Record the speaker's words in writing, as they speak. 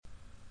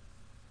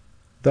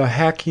The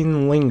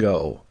hacking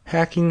lingo,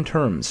 hacking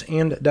terms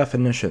and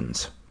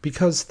definitions.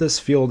 Because this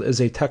field is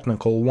a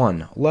technical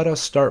one, let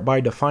us start by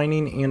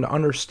defining and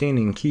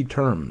understanding key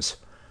terms.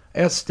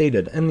 As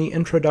stated in the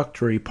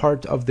introductory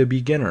part of the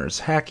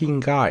Beginner's Hacking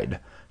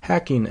Guide,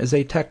 hacking is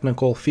a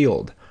technical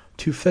field.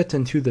 To fit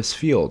into this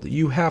field,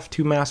 you have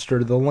to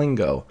master the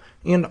lingo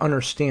and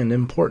understand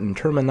important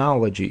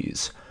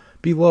terminologies.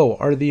 Below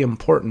are the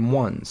important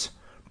ones.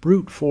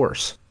 Brute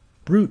force.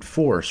 Brute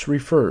force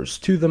refers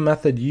to the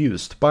method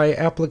used by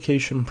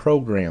application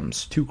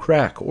programs to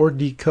crack or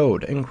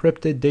decode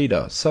encrypted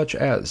data such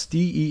as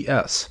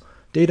DES,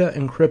 data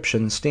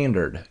encryption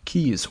standard,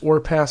 keys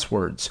or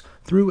passwords,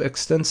 through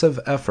extensive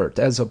effort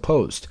as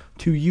opposed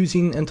to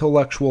using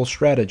intellectual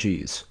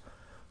strategies.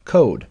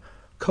 Code.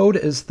 Code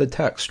is the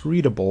text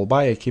readable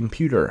by a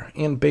computer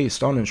and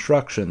based on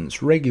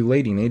instructions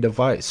regulating a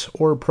device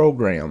or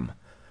program.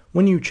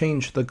 When you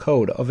change the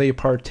code of a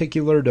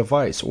particular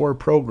device or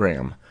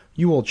program,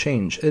 you will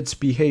change its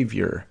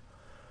behavior.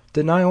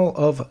 Denial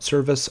of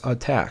service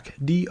attack,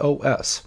 DOS.